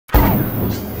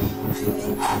First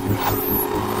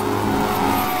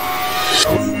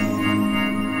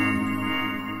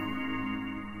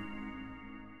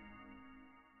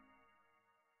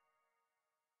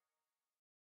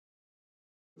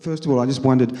of all, I just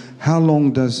wondered, how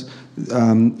long does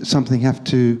something have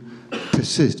to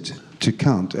persist to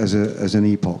count as an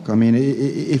epoch? I mean,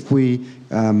 if we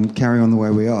carry on the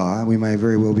way we are, we may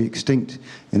very well be extinct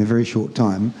in a very short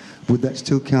time. Would that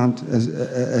still count as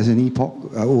an epoch,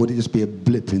 or would it just be a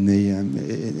blip in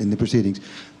the proceedings?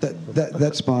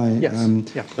 That's my...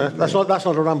 Yes. Yeah. That's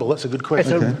not a ramble. That's a good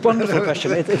question. It's a wonderful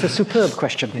question. It's a superb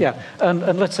question. Yeah.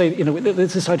 And let's say, you know,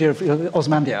 there's this idea of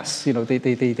Osmandias, you know,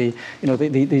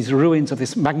 these ruins of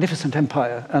this magnificent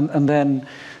empire, and then,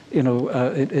 you know,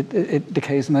 it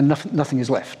decays, and then nothing is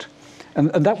left. And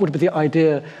that would be the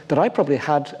idea that I probably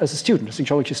had as a student, as a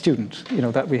geology student, you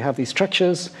know, that we have these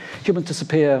structures, humans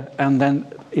disappear, and then,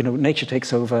 you know, nature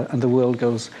takes over and the world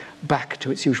goes back to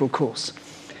its usual course.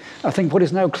 I think what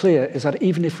is now clear is that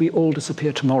even if we all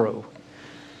disappear tomorrow,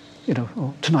 you know,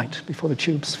 or tonight before the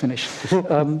tubes finish,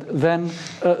 then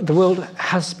the world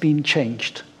has been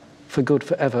changed for good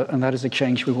forever, and that is a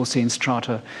change we will see in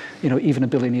strata, you know, even 1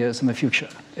 billion years in the future.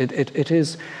 It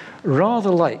is rather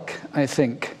like, I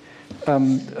think,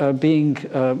 coming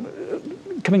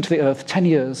to the Earth 10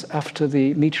 years after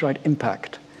the meteorite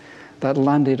impact that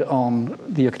landed on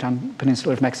the Yucatan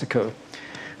Peninsula of Mexico.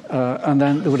 And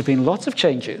then there would have been lots of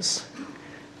changes.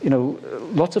 You know,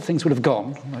 lots of things would have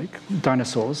gone, like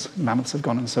dinosaurs, mammoths have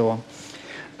gone, and so on.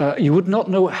 You would not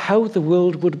know how the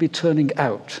world would be turning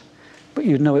out, but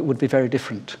you'd know it would be very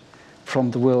different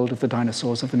from the world of the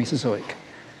dinosaurs of the Mesozoic.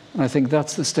 And I think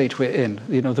that's the state we're in.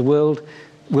 You know, the world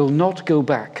will not go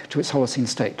back to its Holocene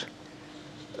state.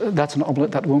 That's an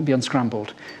omelette that won't be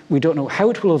unscrambled. We don't know how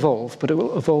it will evolve, but it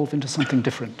will evolve into something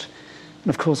different. And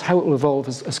of course, how it will evolve,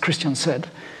 as Christian said,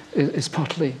 is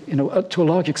partly, you know, to a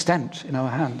large extent, in our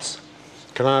hands.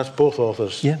 Can I ask both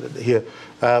authors here?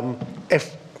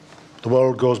 If the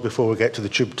world goes before we get to the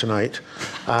tube tonight,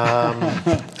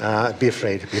 be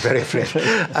afraid, be very afraid.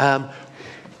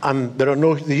 And there are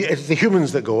it's the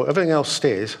humans that go, everything else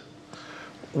stays.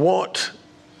 What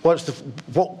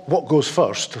goes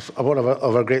first of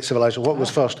our great civilization? What goes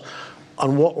first,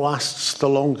 and what lasts the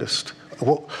longest?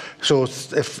 So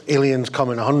if aliens come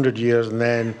in 100 years, and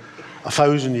then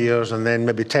 1,000 years, and then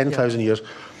maybe 10,000 years,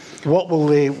 what will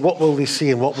they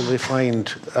see, and what will they find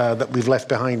that we've left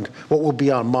behind? What will be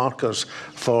our markers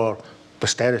for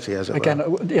posterity, as it were? Again,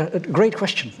 a great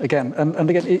question. Again, and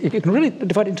again, you can really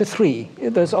divide it into three.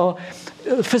 There's our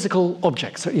physical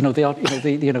objects. You know, they are,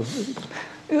 you know,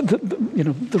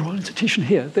 the Royal Institution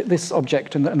here, this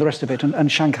object and the rest of it,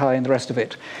 and Shanghai and the rest of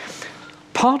it.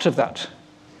 Part of that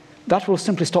will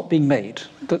simply stop being made.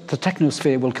 The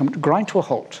technosphere will grind to a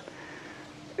halt.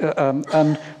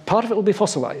 And part of it will be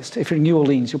fossilized. If you're in New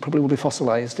Orleans, you probably will be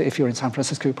fossilized. If you're in San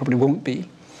Francisco, you probably won't be,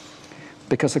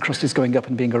 because the crust is going up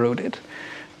and being eroded.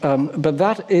 But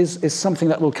that is something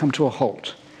that will come to a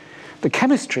halt. The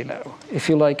chemistry now, if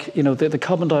you like, you know, the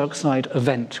carbon dioxide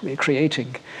event we're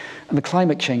creating, and the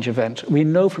climate change event, we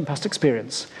know from past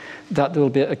experience that there will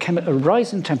be a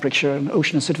rise in temperature and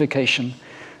ocean acidification,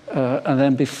 and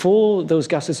then before those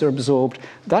gases are absorbed,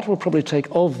 that will probably take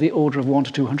of the order of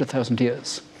 100,000 to 200,000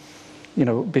 years, you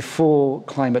know, before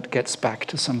climate gets back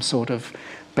to some sort of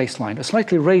baseline, a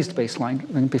slightly raised baseline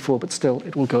than before, but still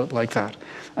it will go up like that.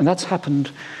 And that's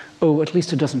happened, at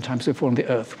least a dozen times before on the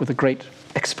Earth, with a great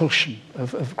expulsion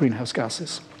of greenhouse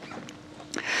gases.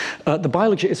 The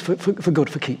biology is for good,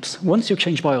 for keeps. Once you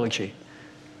change biology,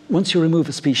 once you remove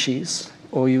a species,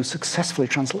 or you successfully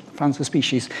transplant a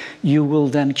species, you will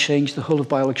then change the whole of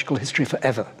biological history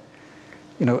forever.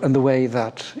 You know, and the way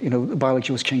that, you know,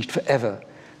 biology was changed forever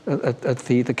at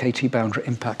the KT boundary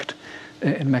impact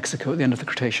in Mexico at the end of the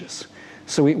Cretaceous.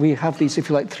 So we have these, if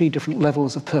you like, 3 different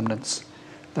levels of permanence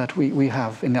that we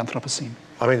have in the Anthropocene.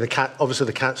 I mean, obviously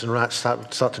the cats and rats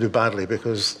start to do badly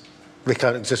because they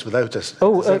can't exist without us.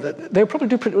 They'll probably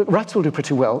do rats will do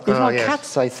pretty well. Even our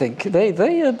cats, I think, they're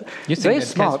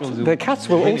smart. The cats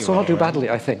will really also not do badly,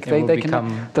 I think. They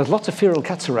can. There's lots of feral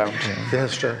cats around. Yeah,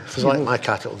 that's true. If it's like my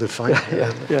cat, it'll do fine.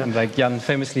 And like Jan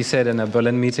famously said in a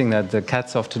Berlin meeting, that the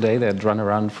cats of today, that run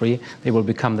around free, they will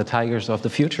become the tigers of the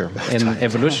future in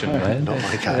evolution, right? Not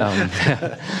my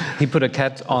cat. He put a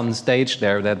cat on stage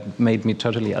there that made me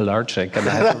totally allergic, and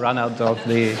I had to run out of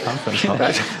the conference hall.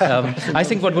 I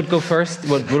think what will go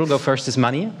first is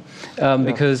money,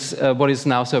 because what is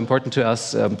now so important to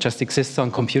us just exists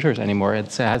on computers anymore.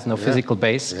 It has no physical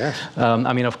base.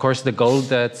 I mean, of course, the gold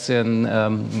that's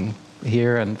in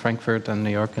here and Frankfurt and New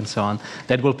York and so on,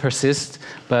 that will persist,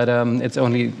 but it's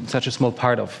only such a small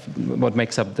part of what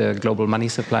makes up the global money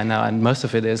supply now, and most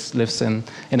of it lives in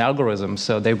algorithms,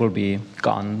 so they will be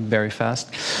gone very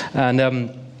fast.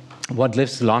 And what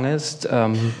lives longest?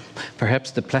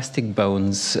 Perhaps the plastic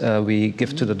bones we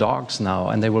give to the dogs now,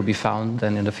 and they will be found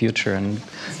then in the future. And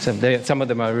some of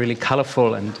them are really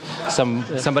colorful, and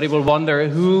somebody will wonder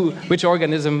which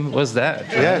organism was that.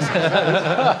 Yes.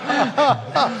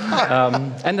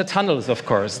 And the tunnels, of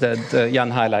course, that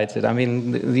Jan highlighted. I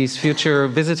mean, these future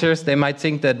visitors, they might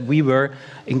think that we were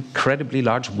incredibly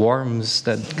large worms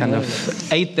that kind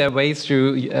of ate their way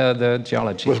through the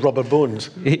geology. With rubber bones.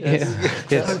 Yes.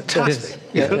 Fantastic.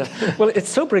 Yeah. Well, it's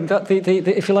sobering that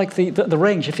if you like the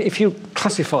range. If you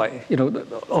classify,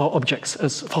 our objects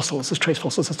as fossils, as trace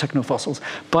fossils, as technofossils,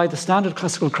 by the standard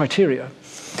classical criteria,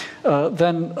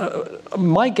 then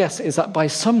my guess is that by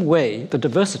some way the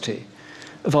diversity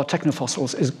of our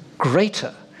technofossils is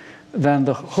greater than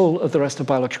the whole of the rest of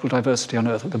biological diversity on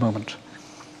Earth at the moment.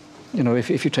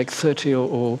 If you take 30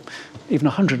 or even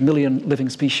 100 million living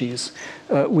species,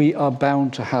 we are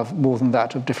bound to have more than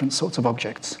that of different sorts of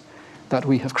objects that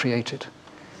we have created.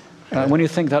 When you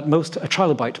think that a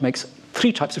trilobite makes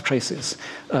 3 types of traces,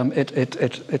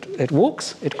 it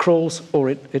walks, it crawls, or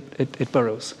it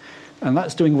burrows. And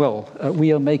that's doing well.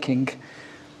 We are making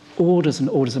orders and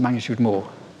orders of magnitude more.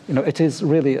 It is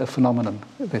really a phenomenon,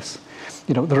 this.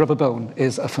 The rubber bone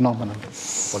is a phenomenon.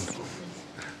 Wonderful.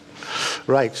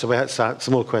 Right, so we had some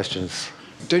more questions.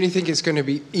 Don't you think it's going to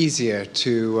be easier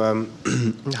to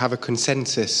have a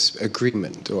consensus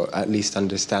agreement, or at least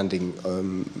understanding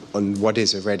on what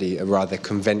is already a rather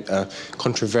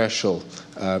controversial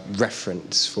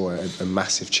reference for a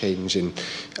massive change in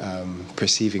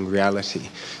perceiving reality,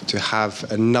 to have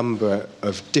a number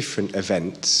of different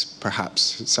events,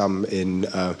 perhaps some in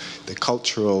the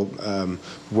cultural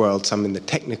world, some in the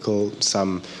technical,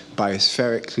 some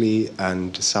biospherically,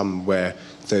 and some where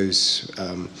those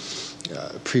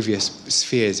previous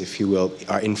spheres, if you will,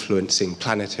 are influencing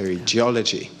planetary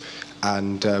geology.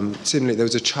 And similarly, there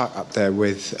was a chart up there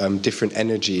with different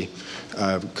energy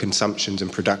consumptions and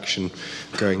production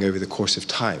going over the course of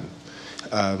time.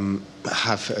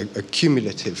 Have a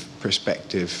cumulative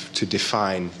perspective to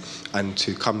define and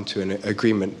to come to an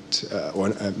agreement or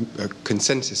a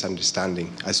consensus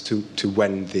understanding as to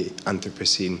when the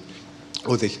Anthropocene,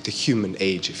 or the human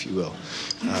age, if you will,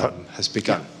 has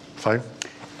begun. Fine.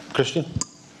 Christian?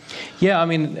 Yeah, I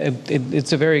mean,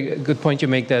 it's a very good point you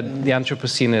make, that the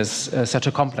Anthropocene is such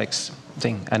a complex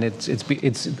thing, and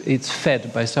it's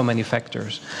fed by so many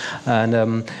factors.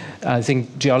 And I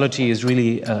think geology is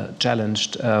really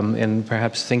challenged in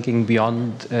perhaps thinking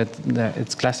beyond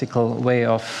its classical way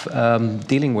of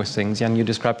dealing with things. Jan, you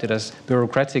described it as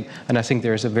bureaucratic, and I think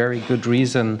there's a very good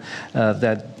reason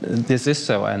that this is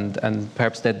so, and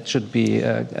perhaps that should be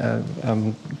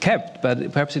kept,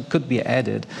 but perhaps it could be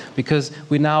added, because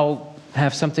we now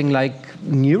have something like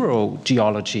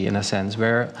neurogeology, in a sense,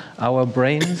 where our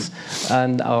brains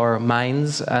and our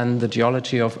minds and the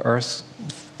geology of Earth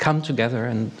come together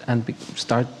and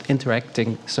start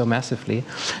interacting so massively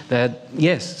that,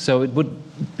 yes, so it would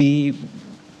be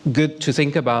good to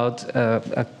think about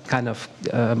a kind of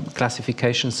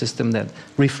classification system that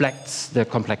reflects the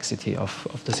complexity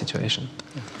of the situation.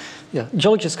 Yeah,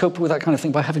 geologists cope with that kind of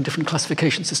thing by having different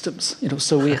classification systems.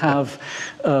 So we have,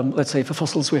 let's say for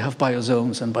fossils, we have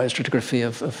biozones and biostratigraphy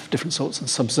of different sorts and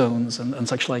subzones and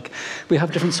such like. We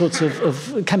have different sorts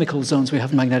of chemical zones, we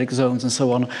have magnetic zones and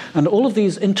so on. And all of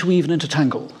these interweave and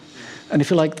intertangle. And if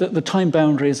you like, the time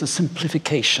boundary is a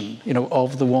simplification,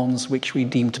 of the ones which we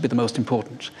deem to be the most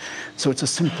important. So it's a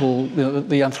simple,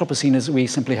 the Anthropocene is we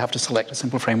simply have to select a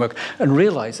simple framework and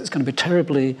realize it's going to be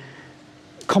terribly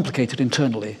complicated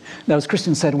internally. Now, as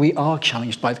Christian said, we are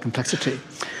challenged by the complexity.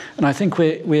 And I think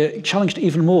we're challenged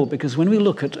even more because when we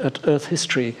look at Earth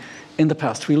history in the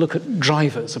past, we look at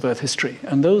drivers of Earth history.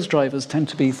 And those drivers tend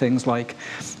to be things like,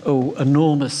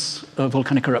 enormous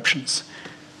volcanic eruptions,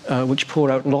 which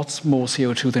pour out lots more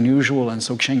CO2 than usual and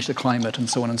so change the climate and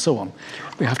so on and so on.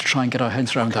 We have to try and get our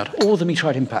heads around that. Or the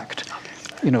meteorite impact,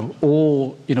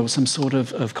 or some sort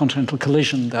of continental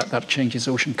collision that changes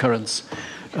ocean currents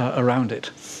around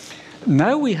it.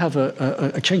 Now we have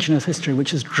a change in Earth history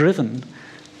which is driven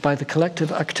by the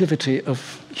collective activity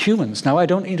of humans. Now, I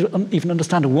don't even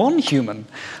understand one human,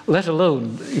 let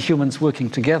alone humans working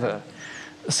together.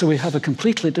 So we have a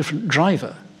completely different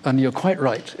driver. And you're quite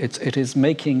right. It is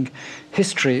making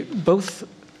history both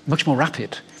much more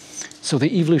rapid. So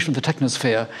the evolution of the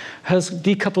technosphere has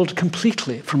decoupled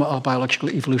completely from our biological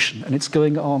evolution, and it's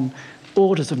going on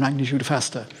orders of magnitude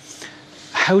faster.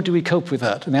 how do we cope with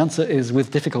that? And the answer is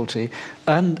with difficulty,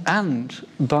 and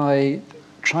by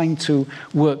trying to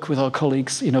work with our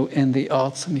colleagues, in the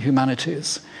arts and the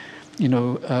humanities,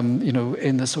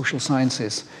 in the social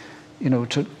sciences,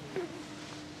 to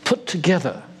put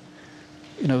together,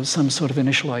 some sort of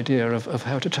initial idea of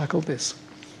how to tackle this.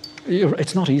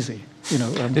 It's not easy.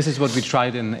 This is what we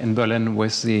tried in Berlin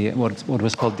with what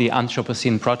was called the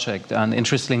Anthropocene project, and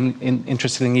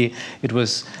interestingly, it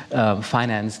was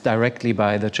financed directly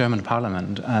by the German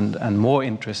Parliament, and more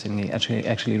interestingly,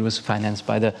 actually, it was financed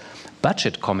by the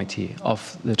budget committee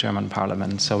of the German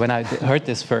Parliament. So when I heard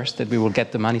this first, that we will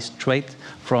get the money straight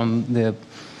from the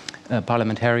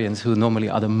parliamentarians, who normally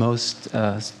are the most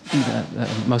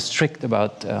strict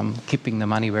about keeping the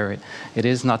money where it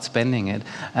is, not spending it.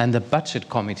 And the budget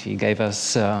committee gave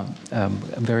us a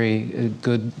very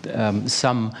good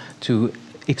sum to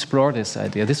explore this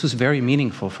idea. This was very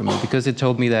meaningful for me, because it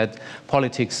told me that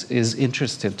politics is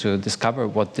interested to discover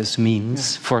what this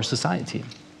means for society.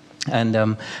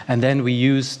 And then we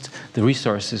used the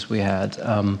resources we had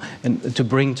to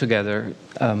bring together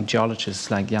geologists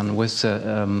like Jan, with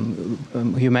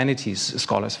humanities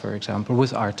scholars, for example,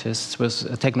 with artists,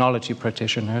 with technology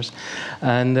practitioners,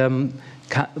 and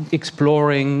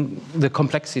exploring the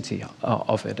complexity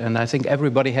of it. And I think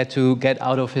everybody had to get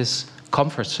out of his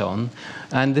comfort zone,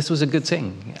 and this was a good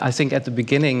thing. I think at the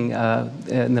beginning,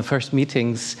 in the first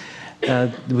meetings,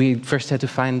 we first had to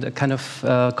find a kind of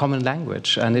common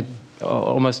language, and it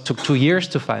almost took 2 years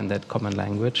to find that common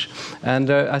language. And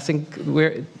I think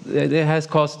it has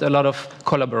caused a lot of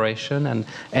collaboration, and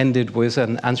ended with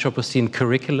an Anthropocene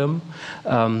curriculum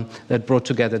that brought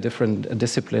together different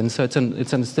disciplines. So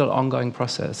it's a still ongoing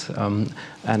process. And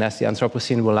as the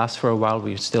Anthropocene will last for a while,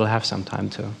 we still have some time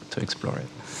to explore it.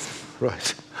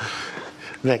 Right.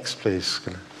 Next, please.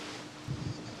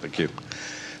 Thank you.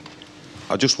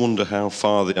 I just wonder how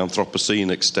far the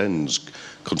Anthropocene extends,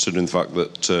 considering the fact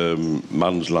that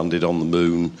man's landed on the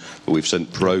moon, but we've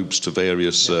sent probes to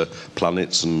various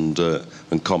planets and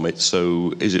comets.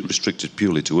 So is it restricted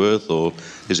purely to Earth, or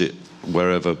is it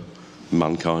wherever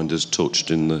mankind has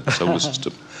touched in the solar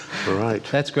system? Right.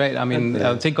 That's great. I mean,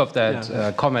 think of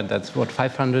that comet that's,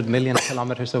 500 million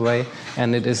kilometers away,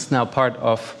 and it is now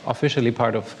officially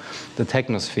part of the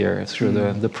technosphere through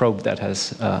the probe that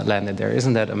has landed there.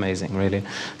 Isn't that amazing, really?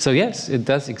 So yes, it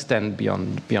does extend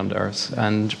beyond Earth,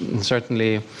 and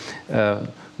certainly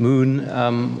Moon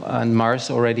and Mars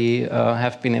already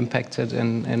have been impacted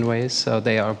in ways, so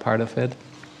they are part of it.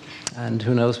 And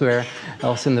who knows where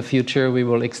else in the future we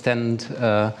will extend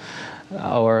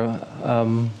our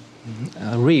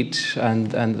reach,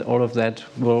 and all of that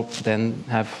will then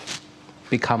have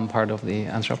become part of the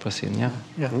Anthropocene.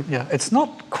 Yeah. It's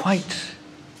not quite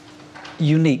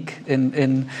unique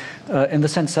in the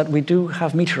sense that we do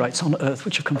have meteorites on Earth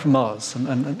which have come from Mars,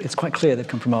 and it's quite clear they've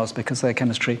come from Mars because their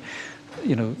chemistry,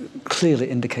 clearly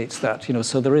indicates that.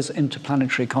 So there is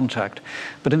interplanetary contact,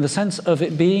 but in the sense of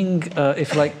it being,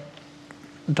 if you like,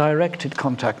 directed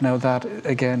contact, now that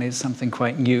again is something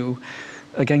quite new.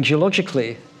 Again,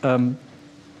 geologically, Mars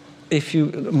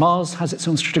has its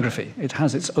own stratigraphy. It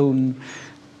has its own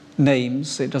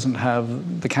names. It doesn't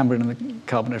have the Cambrian and the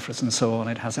Carboniferous and so on.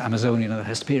 It has the Amazonian and the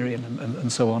Hesperian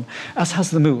and so on, as has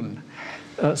the Moon.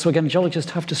 So again,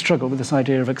 geologists have to struggle with this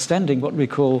idea of extending what we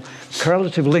call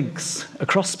correlative links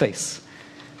across space,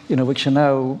 which are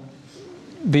now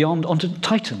beyond onto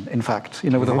Titan, in fact,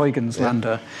 with the Huygens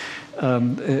lander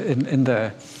in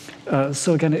there.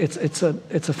 So again, it's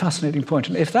a fascinating point,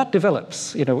 and if that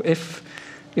develops, if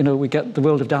we get the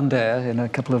world of Dander in a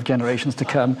couple of generations to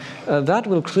come, that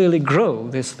will clearly grow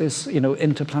this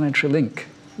interplanetary link,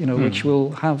 which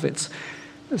will have its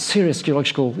serious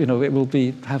geological, it will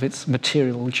have its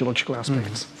material geological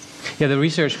aspects. Yeah, the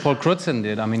research Paul Crutzen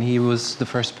did, I mean, he was the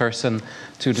first person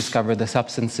to discover the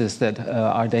substances that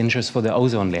are dangerous for the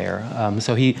ozone layer.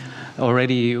 So he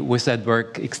already, with that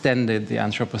work, extended the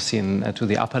Anthropocene to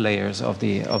the upper layers of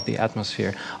the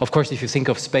atmosphere. Of course, if you think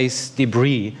of space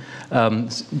debris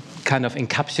kind of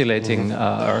encapsulating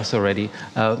Earth already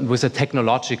with a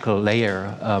technological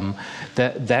layer,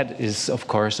 that is, of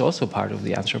course, also part of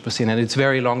the Anthropocene, and it's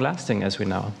very long-lasting, as we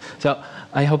know. So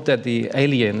I hope that the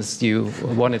aliens you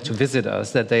wanted to visit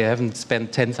us, that they haven't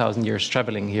spent 10,000 years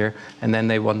traveling here, and then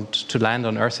they want to land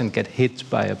on Earth and get hit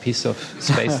by a piece of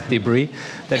space debris.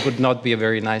 That would not be a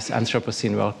very nice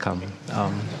Anthropocene welcome.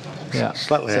 Yeah.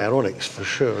 Slightly ironic, for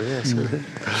sure, yes.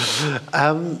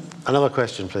 Another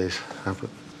question, please.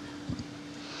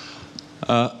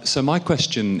 So my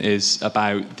question is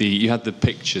about you had the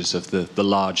pictures of the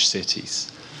large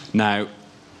cities. Now,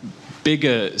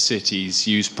 bigger cities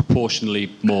use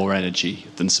proportionally more energy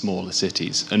than smaller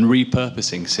cities, and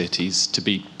repurposing cities to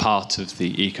be part of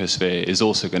the ecosphere is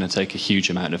also going to take a huge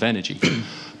amount of energy.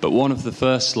 But one of the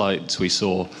first slides we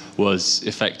saw was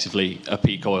effectively a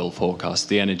peak oil forecast.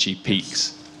 The energy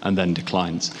peaks and then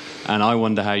declines. And I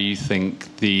wonder how you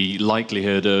think the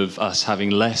likelihood of us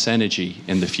having less energy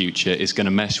in the future is going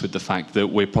to mesh with the fact that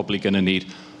we're probably going to need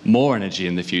more energy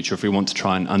in the future if we want to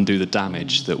try and undo the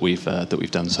damage that we've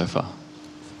done so far.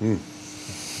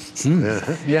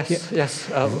 Yes,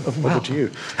 yes. Over to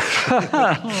you.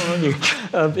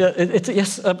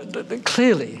 Yes,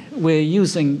 clearly we're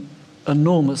using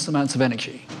enormous amounts of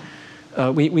energy.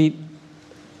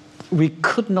 We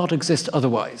could not exist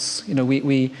otherwise. You know,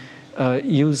 we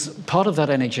use part of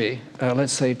that energy,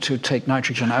 let's say, to take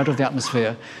nitrogen out of the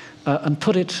atmosphere and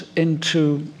put it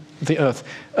into the Earth,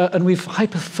 and we've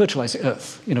hyper-fertilized the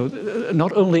Earth. You know,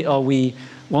 not only are we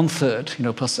 1/3, you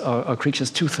know, plus our creatures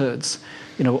 2/3,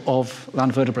 you know, of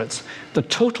land vertebrates, the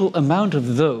total amount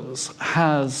of those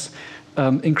has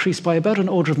increased by about an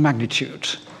order of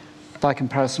magnitude by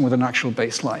comparison with a natural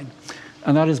baseline,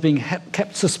 and that is being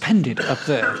kept suspended up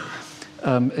there,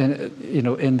 you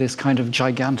know, in this kind of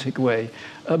gigantic way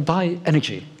by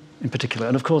energy in particular.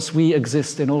 And of course, we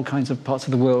exist in all kinds of parts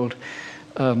of the world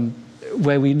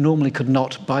where we normally could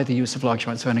not by the use of large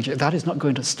amounts of energy. That is not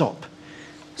going to stop.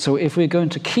 So if we're going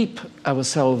to keep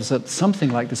ourselves at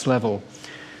something like this level,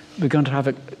 we're going to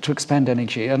have to expend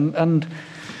energy. And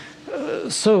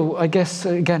so I guess,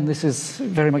 again, this is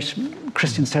very much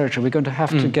Christian's territory. We're going to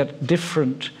have to get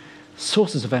different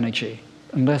sources of energy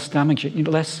and less damaging, you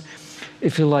know, less,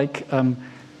 if you like,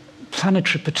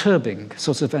 planetary perturbing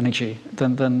sources of energy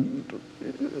than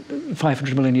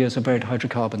 500 million years of buried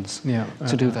hydrocarbons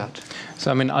to do that. So,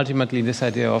 I mean, ultimately, this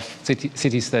idea of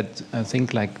cities that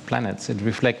think like planets, it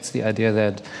reflects the idea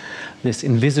that this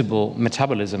invisible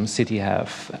metabolism cities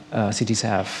have,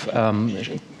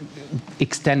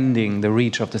 extending the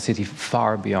reach of the city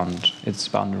far beyond its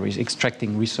boundaries,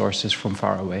 extracting resources from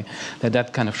far away,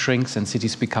 that kind of shrinks and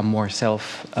cities become more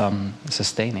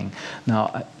self-sustaining.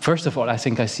 Now, first of all, I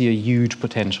think I see a huge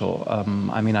potential.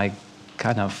 I mean, I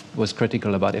kind of was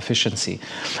critical about efficiency,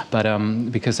 but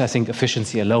because I think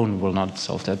efficiency alone will not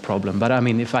solve that problem. But I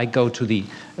mean, if I go to the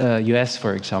US,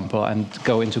 for example, and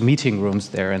go into meeting rooms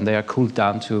there, and they are cooled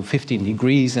down to 15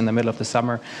 degrees in the middle of the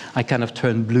summer, I kind of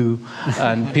turn blue,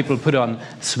 and people put on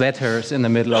sweaters in the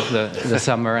middle of the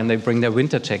summer, and they bring their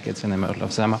winter jackets in the middle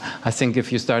of summer. I think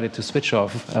if you started to switch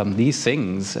off these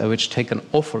things, which take an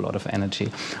awful lot of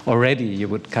energy, already you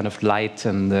would kind of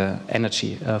lighten the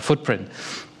energy footprint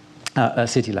a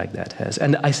city like that has.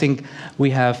 And I think we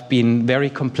have been very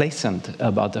complacent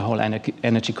about the whole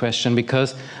energy question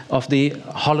because of the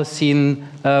Holocene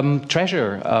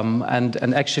treasure,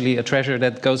 and actually a treasure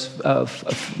that goes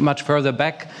much further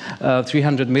back,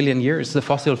 300 million years. The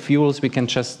fossil fuels we can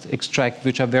just extract,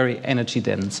 which are very energy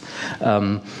dense.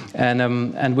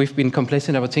 And we've been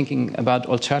complacent about thinking about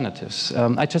alternatives.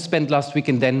 I just spent last week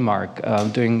in Denmark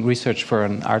doing research for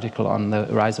an article on the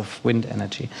rise of wind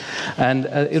energy. And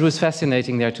it was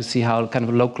fascinating there to see how kind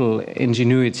of local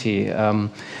ingenuity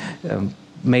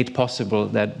made possible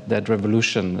that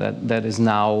revolution that is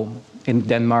now in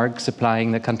Denmark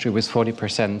supplying the country with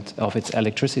 40% of its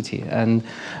electricity. And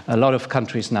a lot of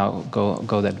countries now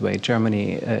go that way,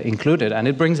 Germany included. And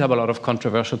it brings up a lot of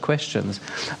controversial questions.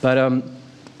 But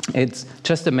it's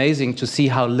just amazing to see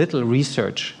how little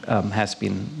research has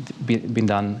been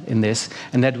done in this,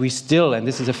 and that we still, and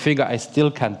this is a figure I still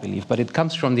can't believe, but it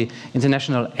comes from the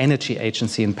International Energy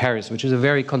Agency in Paris, which is a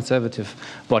very conservative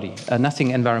body, nothing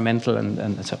environmental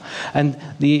and so. And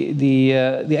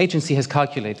the agency has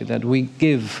calculated that we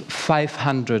give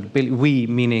 500 billion, we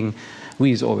meaning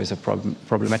we is always a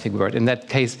problematic word. In that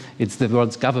case, it's the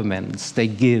world's governments. They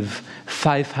give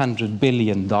 $500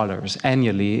 billion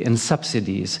annually in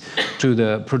subsidies to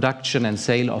the production and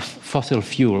sale of fossil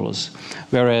fuels,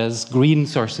 whereas green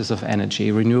sources of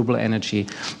energy, renewable energy,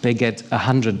 they get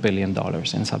 $100 billion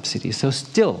in subsidies. So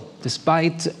still,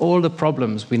 despite all the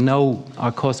problems we know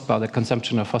are caused by the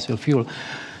consumption of fossil fuel,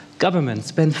 governments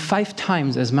spend 5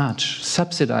 times as much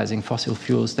subsidizing fossil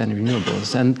fuels than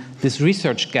renewables. And this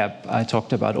research gap I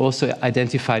talked about, also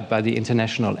identified by the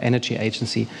International Energy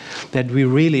Agency, that we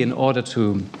really, in order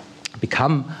to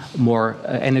become more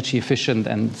energy efficient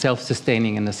and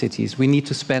self-sustaining in the cities, we need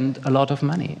to spend a lot of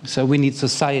money. So we need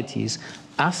societies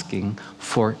asking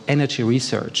for energy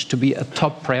research to be a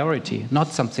top priority, not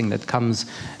something that comes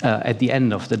at the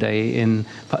end of the day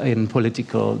in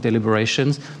political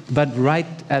deliberations, but right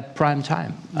at prime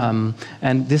time.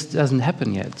 And this doesn't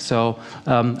happen yet. So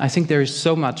I think there is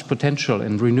so much potential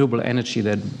in renewable energy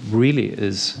that really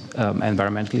is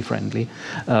environmentally friendly,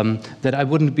 that I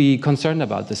wouldn't be concerned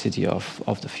about the city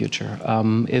of the future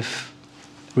if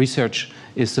research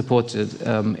is supported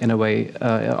in a way,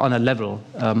 on a level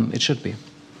it should be.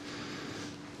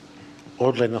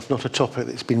 Oddly enough, not a topic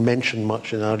that's been mentioned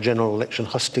much in our general election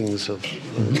hustings of.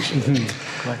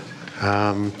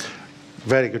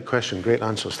 Very good question, great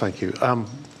answers, thank you.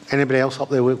 Anybody else up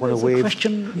there want to wave?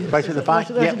 Question right at the back?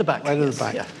 Right at the back. Right at the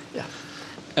back.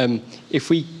 Yeah. If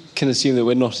we can assume that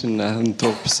we're not in the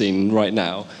Anthropocene right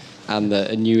now, and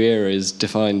that a new era is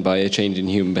defined by a change in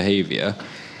human behaviour,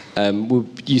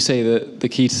 would you say that the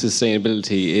key to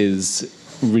sustainability is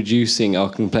reducing our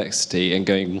complexity and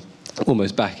going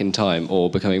almost back in time, or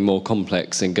becoming more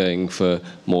complex and going for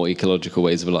more ecological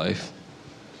ways of life?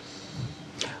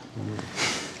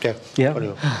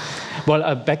 Yeah.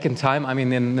 Well, back in time, I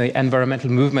mean, in the environmental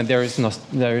movement, there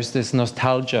is this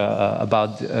nostalgia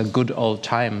about good old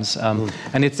times,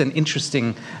 and it's an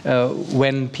interesting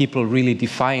when people really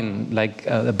define like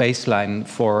a baseline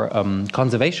for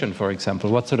conservation, for example.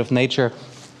 What sort of nature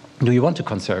do you want to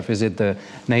conserve? Is it the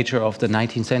nature of the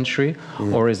 19th century,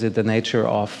 or is it the nature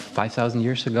of 5,000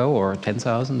 years ago, or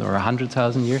 10,000, or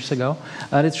 100,000 years ago?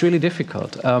 And it's really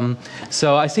difficult.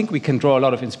 So I think we can draw a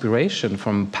lot of inspiration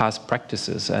from past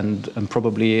practices, and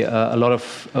probably a lot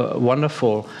of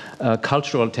wonderful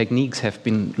cultural techniques have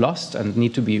been lost and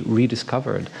need to be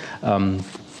rediscovered.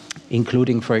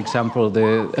 Including, for example,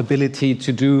 the ability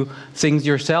to do things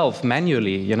yourself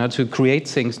manually, you know, to create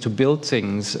things, to build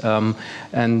things,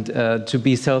 and to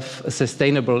be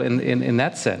self-sustainable in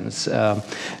that sense.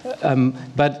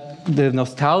 But the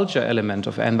nostalgia element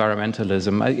of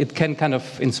environmentalism, it can kind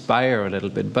of inspire a little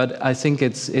bit, but I think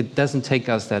it doesn't take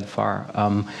us that far.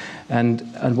 And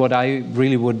what I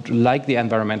really would like the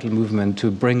environmental movement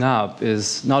to bring up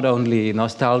is not only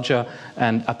nostalgia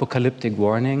and apocalyptic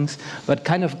warnings, but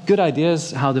kind of good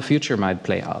ideas how the future might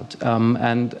play out.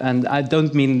 And I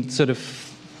don't mean sort of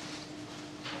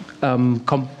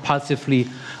compulsively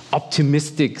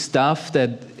optimistic stuff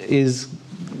that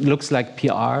looks like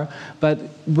PR, but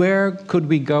where could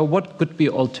we go? What could be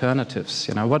alternatives?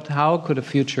 You know, how could a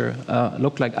future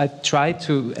look like? I try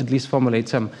to at least formulate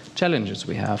some challenges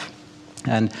we have.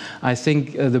 And I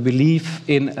think the belief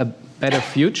in a better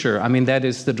future, I mean, that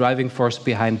is the driving force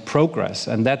behind progress.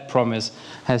 And that promise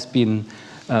has been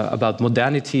about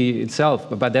modernity itself,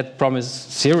 but that promise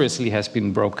seriously has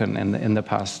been broken in the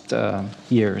past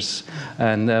years.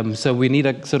 And so we need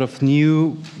a sort of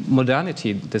new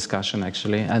modernity discussion,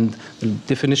 actually, and the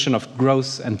definition of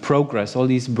growth and progress, all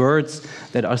these words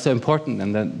that are so important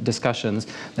in the discussions,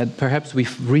 that perhaps we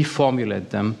reformulate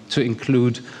them to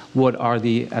include what are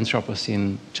the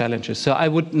Anthropocene challenges. So I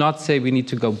would not say we need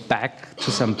to go back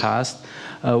to some past.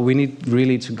 We need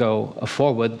really to go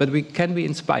forward, but we can be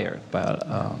inspired by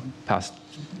past.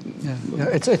 Yeah.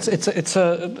 It's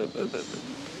a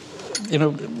you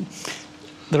know,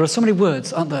 there are so many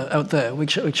words out there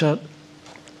which are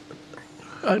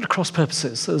at cross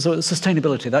purposes. So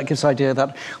sustainability, that gives the idea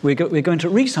that we're going to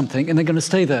reach something and they're going to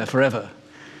stay there forever,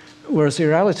 whereas the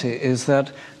reality is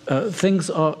that things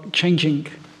are changing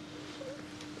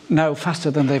now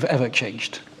faster than they've ever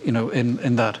changed. You know, in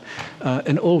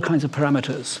all kinds of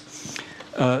parameters.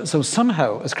 So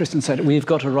somehow, as Christian said, we've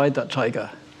got to ride that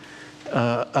tiger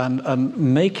and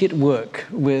make it work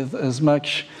with as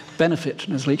much benefit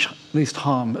and as least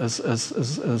harm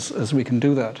as we can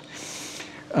do that.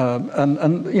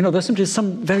 And you know, there's simply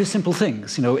some very simple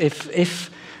things. You know, if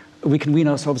we can wean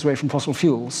ourselves away from fossil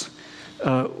fuels,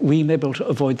 we may be able to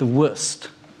avoid the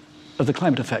worst of the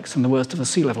climate effects and the worst of the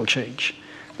sea level change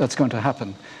that's going to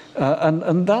happen.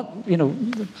 And that, you know,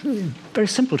 very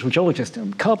simple to a geologist,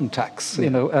 carbon tax, you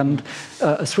know, and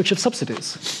a switch of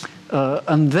subsidies.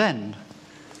 And then,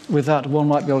 with that, one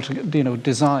might be able to, you know,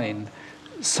 design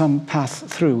some path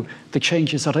through the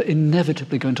changes that are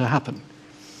inevitably going to happen.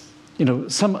 You know,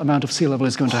 some amount of sea level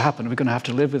is going to happen. We're going to have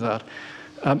to live with that.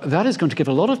 That is going to give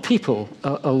a lot of people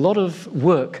a lot of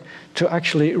work to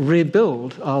actually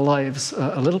rebuild our lives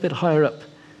a little bit higher up,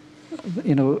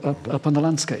 you know, up on the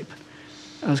landscape.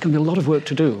 There's going to be a lot of work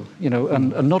to do, you know,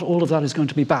 and not all of that is going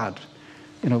to be bad.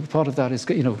 You know, part of that is,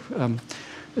 you know,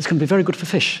 it's going to be very good for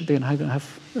fish. They're going to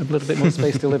have a little bit more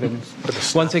space to live in.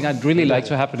 One thing I'd really like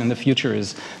to happen in the future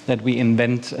is that we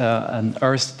invent an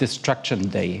Earth Destruction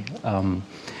Day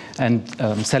and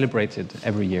celebrate it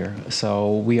every year.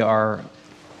 So we are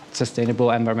sustainable,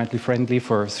 environmentally friendly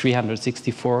for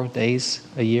 364 days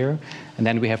a year. And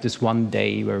then we have this one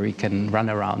day where we can run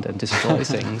around and destroy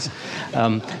things.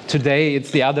 Today,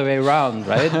 it's the other way around,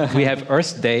 right? We have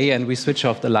Earth Day and we switch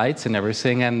off the lights and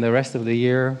everything, and the rest of the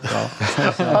year, well,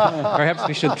 perhaps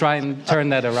we should try and turn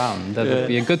that around. That would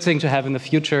be a good thing to have in the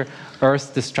future,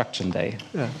 Earth Destruction Day.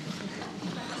 Yeah.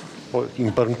 Well, you can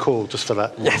burn coal just for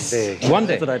that day. One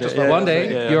day. One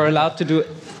day, you're allowed to do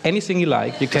anything you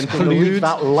like. You can pollute. Leave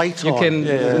that light you on.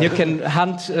 can you can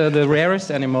hunt the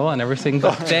rarest animal and everything.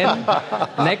 But then,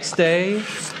 next day,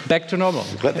 back to normal.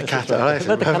 Let the cat out.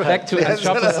 Back to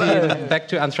Anthropocene. Back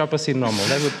to Anthropocene normal.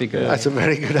 That would be good. That's a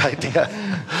very good idea.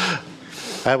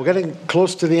 We're getting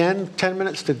close to the end. 10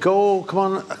 minutes to go. Come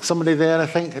on, somebody there. I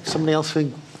think somebody else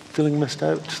feeling missed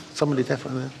out. Somebody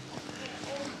definitely there.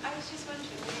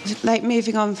 Like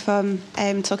moving on from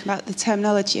talking about the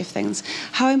terminology of things,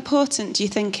 how important do you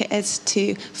think it is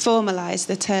to formalise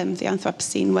the term the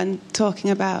Anthropocene when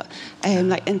talking about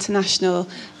like international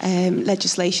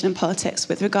legislation and politics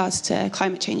with regards to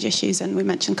climate change issues? And we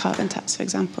mentioned carbon tax, for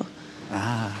example.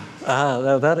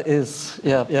 That is,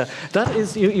 that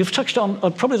is, you've touched on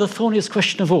probably the thorniest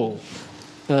question of all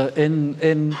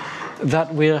in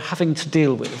that we're having to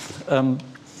deal with.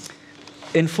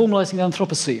 In formalising the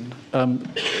Anthropocene,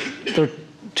 there are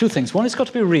two things. One, it's got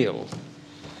to be real.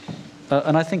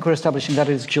 And I think we're establishing that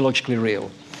it is geologically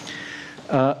real.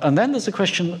 And then there's a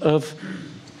question of,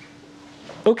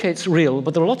 OK, it's real,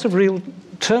 but there are lots of real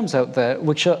terms out there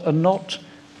which are not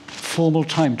formal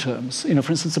time terms. You know,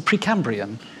 for instance, the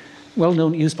Precambrian,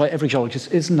 well-known, used by every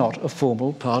geologist, is not a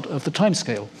formal part of the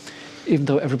timescale, even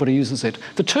though everybody uses it.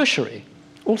 The Tertiary,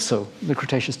 also the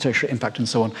Cretaceous Tertiary impact and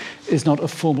so on, is not a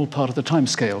formal part of the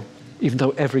timescale, even though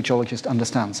every geologist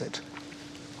understands it.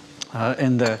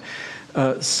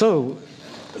 So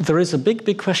there is a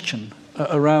big question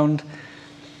around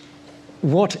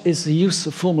what is the use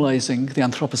of formalizing the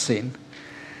Anthropocene.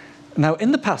 Now,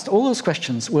 in the past, all those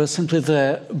questions were simply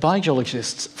there by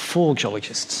geologists for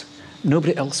geologists.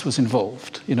 Nobody else was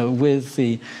involved, you know, with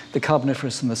the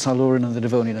Carboniferous and the Silurian and the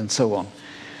Devonian and so on.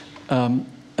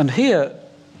 And here,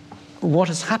 what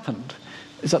has happened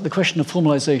is that the question of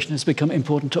formalization has become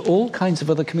important to all kinds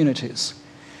of other communities,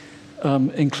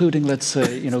 including, let's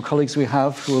say, you know, colleagues we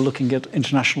have who are looking at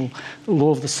international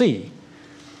law of the sea,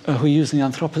 who are using the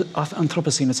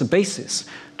Anthropocene as a basis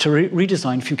to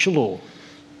redesign future law.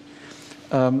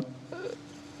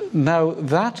 Now,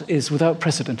 that is without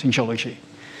precedent in geology.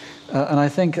 And I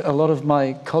think a lot of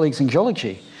my colleagues in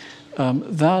geology,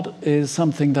 that is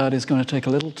something that is going to take a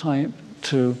little time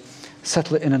to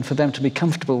settle it in and for them to be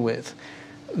comfortable with,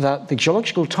 that the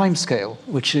geological timescale,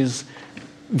 which is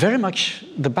very much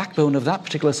the backbone of that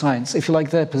particular science, if you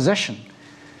like, their possession,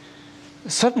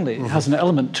 suddenly has an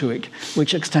element to it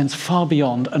which extends far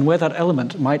beyond, and where that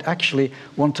element might actually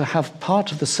want to have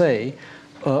part of the say,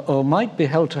 or might be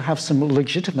held to have some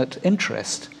legitimate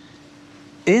interest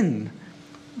in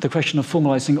the question of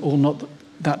formalizing or not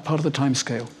that part of the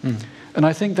timescale. And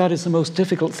I think that is the most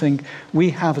difficult thing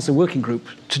we have as a working group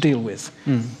to deal with.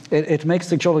 It makes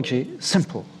the geology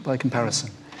simple by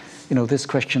comparison. You know, this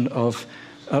question of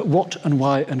what and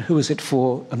why and who is it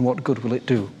for and what good will it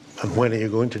do. And when are you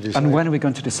going to decide? And when are we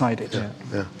going to decide it?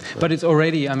 Yeah. But it's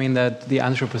already, I mean, that the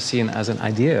Anthropocene as an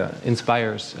idea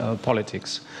inspires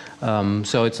politics.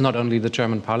 So it's not only the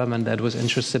German parliament that was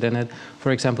interested in it.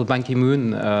 For example, Ban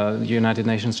Ki-moon, United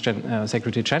Nations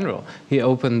Secretary General, he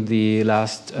opened the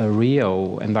last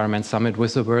Rio Environment Summit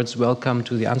with the words, "Welcome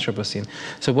to the Anthropocene."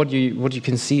 So what you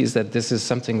can see is that this is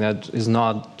something that is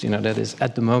not, you know, that is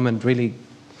at the moment really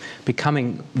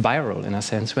becoming viral in a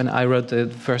sense. When I wrote the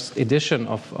first edition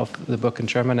of the book in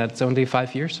German, that's only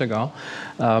 5 years ago,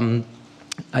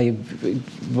 I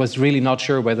was really not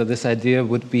sure whether this idea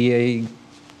would be a,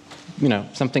 you know,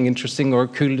 something interesting or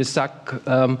cul-de-sac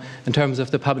in terms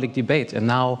of the public debate. And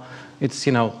now it's,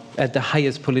 you know, at the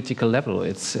highest political level.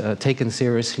 It's taken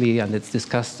seriously and it's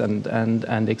discussed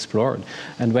and explored.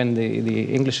 And when the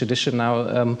English edition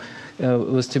now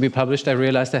was to be published, I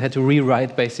realized I had to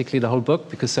rewrite basically the whole book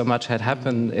because so much had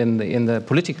happened in the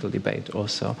political debate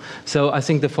also. So I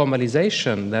think the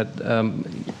formalization, that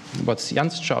what's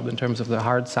Jan's job in terms of the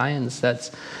hard science,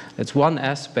 that's one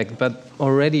aspect, but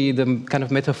already the kind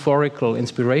of metaphorical,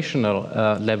 inspirational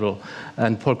level.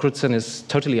 And Paul Crutzen is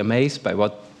totally amazed by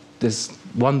what this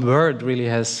one word really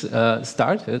has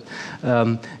started.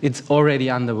 It's already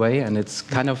underway and it's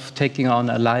kind of taking on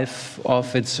a life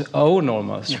of its own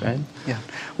almost, right? Yeah.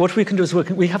 What we can do is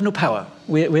we have no power.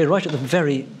 We're right at the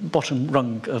very bottom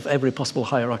rung of every possible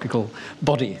hierarchical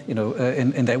body, you know,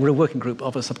 in there. We're a working group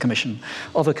of a subcommission,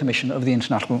 of a commission of the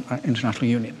International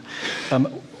Union.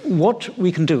 what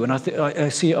we can do, and I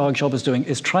see our job as doing,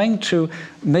 is trying to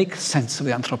make sense of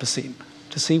the Anthropocene,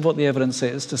 to see what the evidence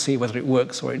is, to see whether it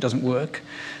works or it doesn't work,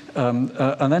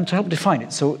 and then to help define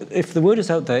it. So if the word is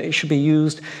out there, it should be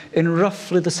used in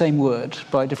roughly the same word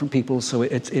by different people, so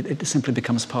it simply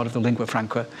becomes part of the lingua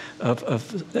franca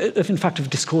in fact, of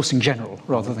discourse in general,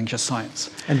 rather than just science.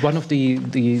 And one of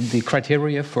the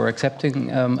criteria for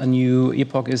accepting a new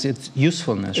epoch is its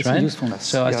usefulness, right? Usefulness.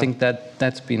 So I think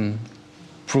that's been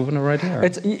proven already?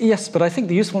 Yes, but I think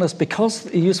the usefulness, because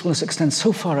the usefulness extends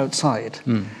so far outside,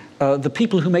 the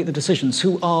people who make the decisions,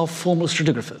 who are formal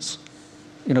stratigraphers,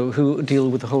 who deal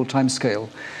with the whole time scale,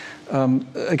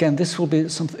 again, this will be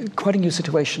quite a new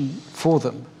situation for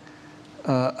them.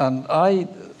 And I,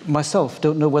 myself,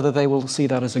 don't know whether they will see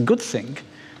that as a good thing,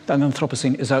 that an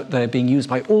Anthropocene is out there being used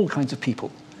by all kinds of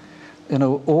people,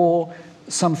 or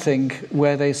something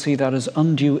where they see that as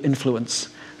undue influence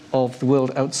of the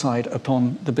world outside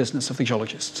upon the business of the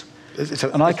geologists.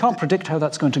 And I can't predict how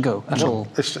that's going to go at all.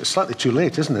 It's slightly too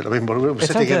late, isn't it? I mean, we're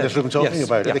sitting in this room talking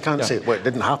about it. They can't say, well, it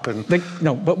didn't happen.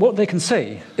 No, but what they can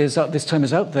say is that this term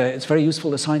is out there, it's very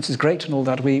useful, the science is great and all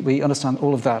that, we understand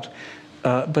all of that,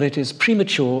 but it is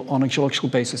premature on a geological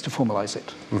basis to formalize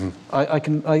it. I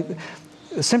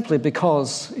simply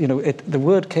because, the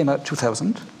word came out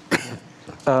 2000,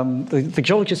 the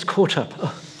geologists caught up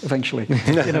eventually,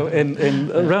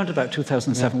 in around about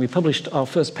 2007. We published our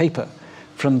first paper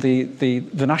from the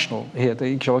National here,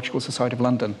 the Geological Society of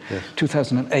London,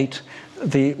 2008.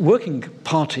 The working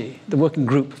party, the working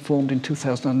group formed in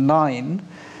 2009.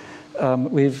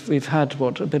 We've had,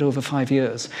 a bit over 5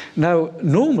 years. Now,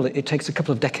 normally it takes a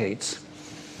couple of decades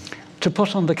to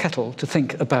put on the kettle to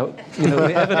think about,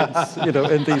 the evidence,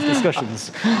 in these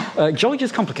discussions. Geology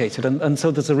is complicated, and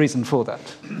so there's a reason for that,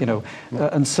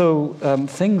 and so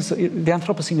the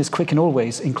Anthropocene is quick in all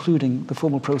ways, including the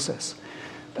formal process.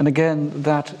 And again,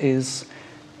 that is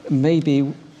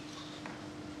maybe,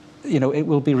 it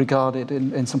will be regarded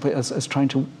in some way as trying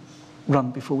to run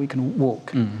before we can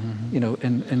walk,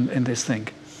 in this thing.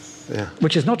 Yeah.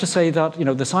 Which is not to say that,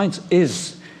 the science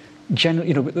is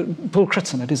Paul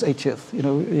Crutzen at his 80th,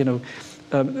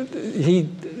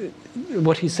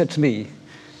 what he said to me,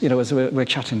 as we're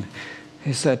chatting,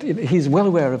 he said he's well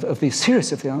aware of the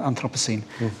seriousness of the Anthropocene,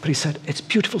 but he said it's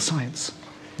beautiful science.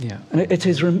 Yeah. And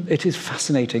it is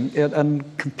fascinating and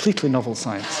completely novel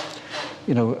science,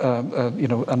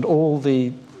 and all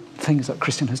the things that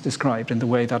Christian has described in the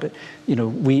way that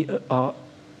we are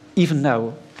even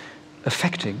now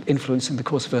influencing the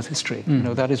course of Earth history.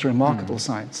 That is remarkable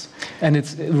science. And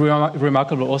it's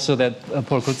remarkable also that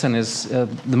Paul Crutzen is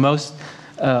the most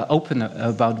open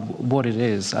about what it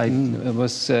is.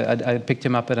 I picked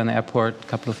him up at an airport a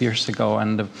couple of years ago,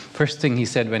 and the first thing he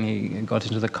said when he got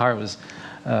into the car was,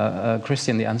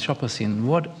 Christian, the Anthropocene,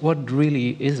 what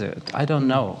really is it? I don't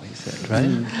know, he said,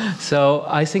 right? So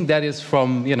I think that is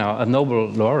from, a Nobel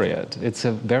laureate. It's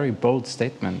a very bold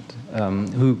statement,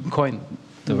 who coined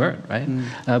the word, right?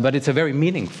 But it's a very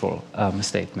meaningful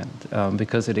statement,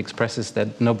 because it expresses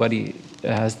that nobody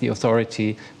has the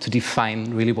authority to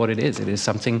define really what it is. It is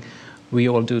something we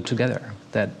all do together.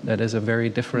 That is a very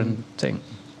different thing.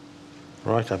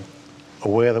 Right, I'm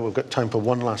aware that we've got time for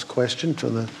one last question to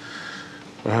the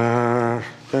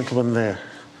gentleman there.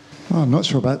 Well, I'm not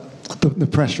sure about the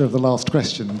pressure of the last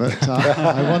question, but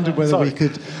I wondered whether we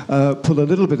could pull a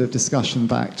little bit of discussion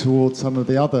back towards some of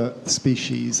the other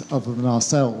species other than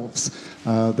ourselves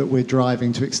that we're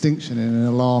driving to extinction in an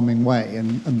alarming way,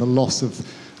 and the loss of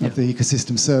the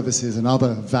ecosystem services and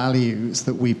other values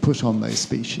that we put on those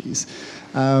species.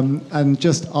 And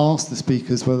just ask the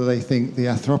speakers whether they think the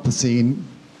Anthropocene,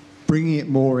 bringing it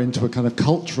more into a kind of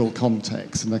cultural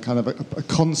context and a kind of a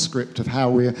conscript of how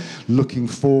we're looking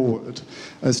forward,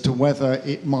 as to whether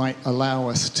it might allow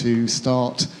us to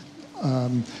start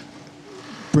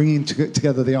bringing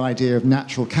together the idea of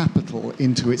natural capital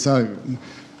into its own,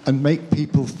 and make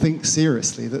people think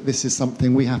seriously that this is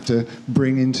something we have to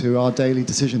bring into our daily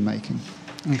decision making.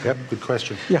 Yep, good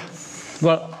question. Yeah.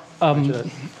 Well,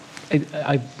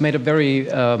 I made a very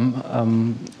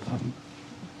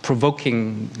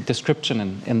provoking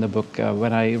description in the book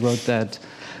when I wrote that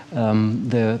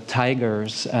the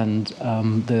tigers and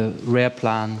the rare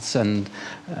plants, and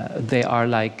they are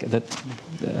like the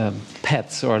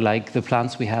pets, or like the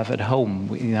plants we have at home,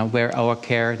 where our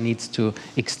care needs to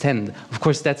extend. Of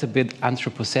course, that's a bit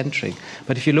anthropocentric,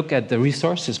 but if you look at the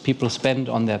resources people spend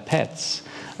on their pets,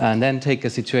 and then take a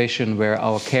situation where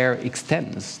our care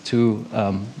extends to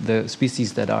the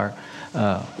species that are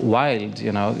wild,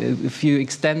 if you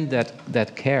extend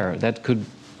that care, that could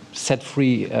set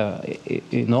free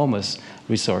enormous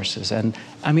resources. And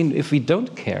I mean, if we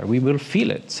don't care, we will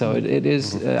feel it. So it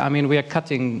is, I mean, we are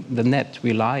cutting the net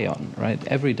we lie on, right,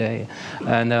 every day.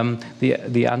 And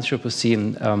the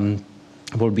Anthropocene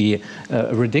will be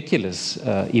a ridiculous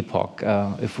epoch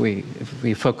if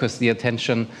we focus the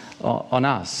attention on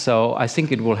us. So I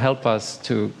think it will help us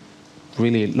to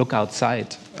really look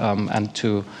outside and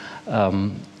to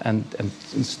and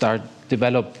start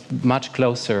develop much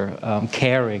closer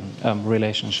caring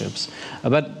relationships.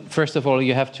 But first of all,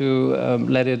 you have to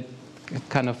let it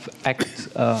kind of act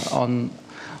on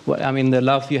what, I mean, the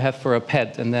love you have for a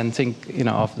pet, and then think, you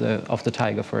know, of the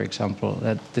tiger, for example.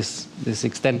 That this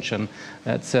extension,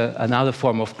 that's another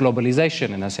form of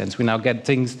globalization in a sense. We now get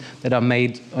things that are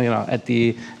made, you know,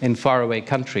 in faraway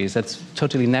countries. That's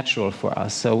totally natural for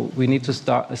us. So we need to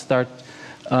start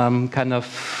kind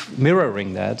of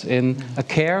mirroring that in a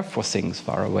care for things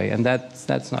far away, and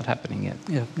that's not happening yet.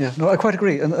 Yeah. No, I quite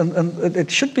agree, and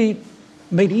it should be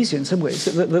made easier in some ways.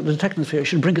 The technosphere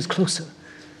should bring us closer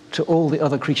to all the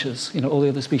other creatures, you know, all the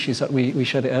other species that we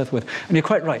share the Earth with. And you're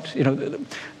quite right. You know,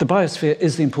 the biosphere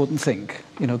is the important thing.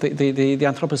 You know, the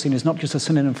Anthropocene is not just a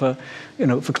synonym for, you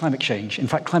know, for climate change. In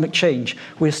fact, climate change,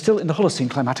 we're still in the Holocene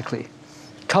climatically.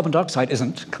 Carbon dioxide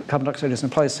isn't. Carbon dioxide is in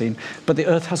the Paleocene, but the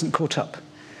Earth hasn't caught up.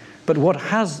 But what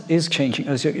is changing,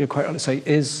 as you're quite right to say,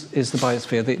 is the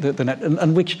biosphere, the net,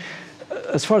 and which,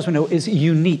 as far as we know, is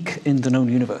unique in the known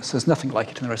universe. There's nothing like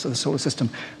it in the rest of the solar system.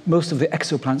 Most of the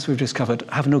exoplanets we've discovered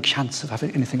have no chance of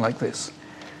having anything like this.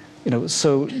 You know,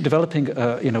 so developing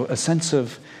you know, a sense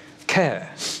of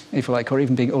care, if you like, or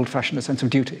even being old-fashioned, a sense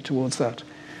of duty towards that,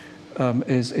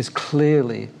 is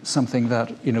clearly something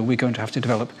that, you know, we're going to have to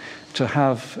develop to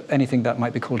have anything that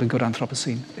might be called a good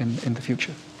Anthropocene in the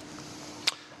future.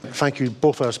 Thank you,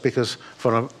 both our speakers,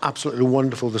 for an absolutely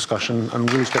wonderful discussion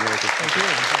and really stimulating. Thank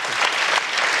you.